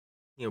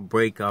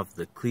Break off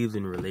the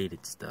Cleveland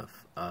related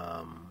stuff.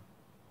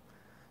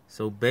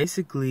 So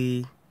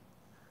basically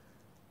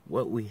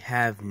what we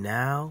have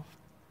now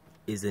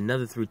is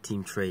another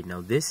 3-team trade.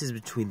 Now this is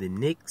between the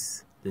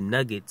Knicks, the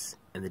Nuggets,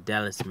 and the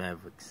Dallas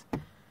Mavericks.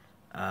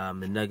 The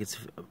Nuggets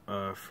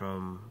are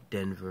from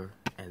Denver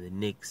and the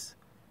Knicks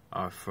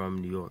are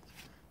from New York.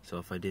 So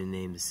if I didn't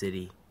name the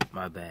city,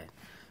 my bad.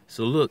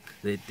 So look,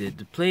 the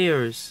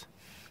players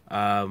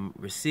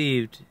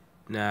received.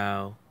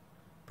 Now,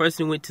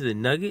 person who went to the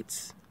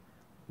Nuggets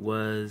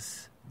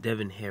was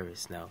Devin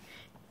Harris. Now,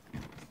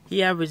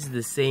 he averaged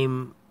the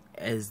same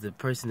as the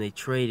person they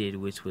traded,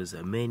 which was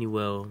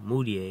Emmanuel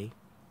Mudiay,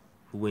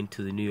 who went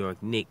to the New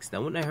York Knicks.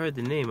 Now, when I heard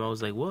the name, I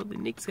was like, well, the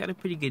Knicks got a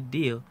pretty good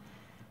deal.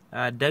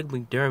 Doug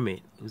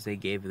Mcdermitt, who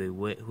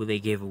they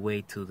gave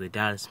away to the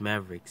Dallas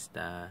Mavericks,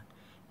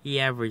 he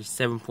averaged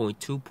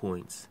 7.2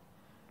 points.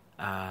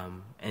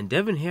 And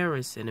Devin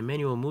Harris and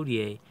Emmanuel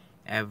Mudiay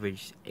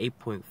averaged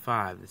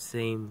 8.5, the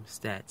same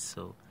stats.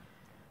 So,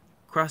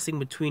 crossing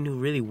between who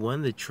really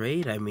won the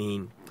trade, I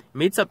mean,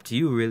 it's up to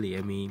you, really.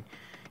 I mean,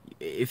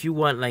 if you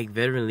want, like,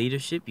 veteran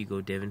leadership, you go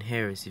Devin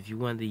Harris. If you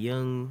want the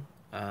young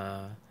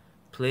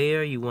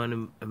player, you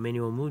want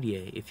Emmanuel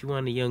Mudiay. If you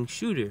want a young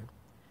shooter,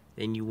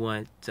 then you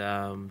want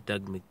Doug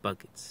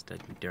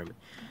Mcdermitt.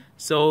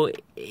 So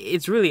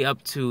it's really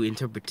up to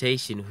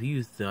interpretation who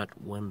you thought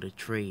won the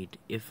trade.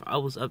 If I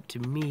was up to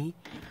me,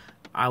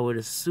 I would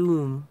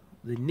assume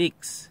the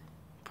Knicks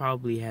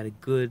probably had a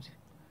good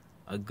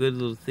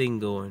little thing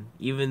going.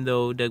 Even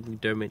though Doug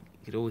Mcdermitt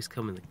could always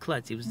come in the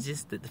clutch, it was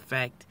just that the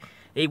fact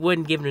they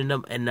wasn't giving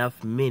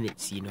enough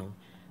minutes. You know,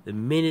 the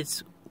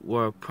minutes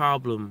were a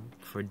problem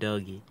for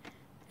Dougie,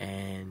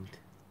 and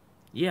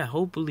yeah,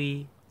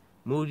 hopefully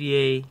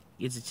Mudiay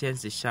gets a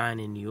chance to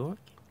shine in New York.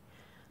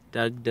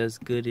 Doug does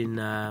good in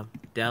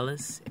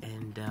Dallas,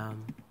 and the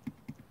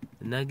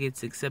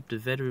Nuggets accept a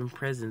veteran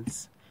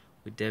presence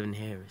with Devin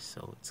Harris.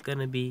 So it's going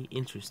to be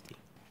interesting.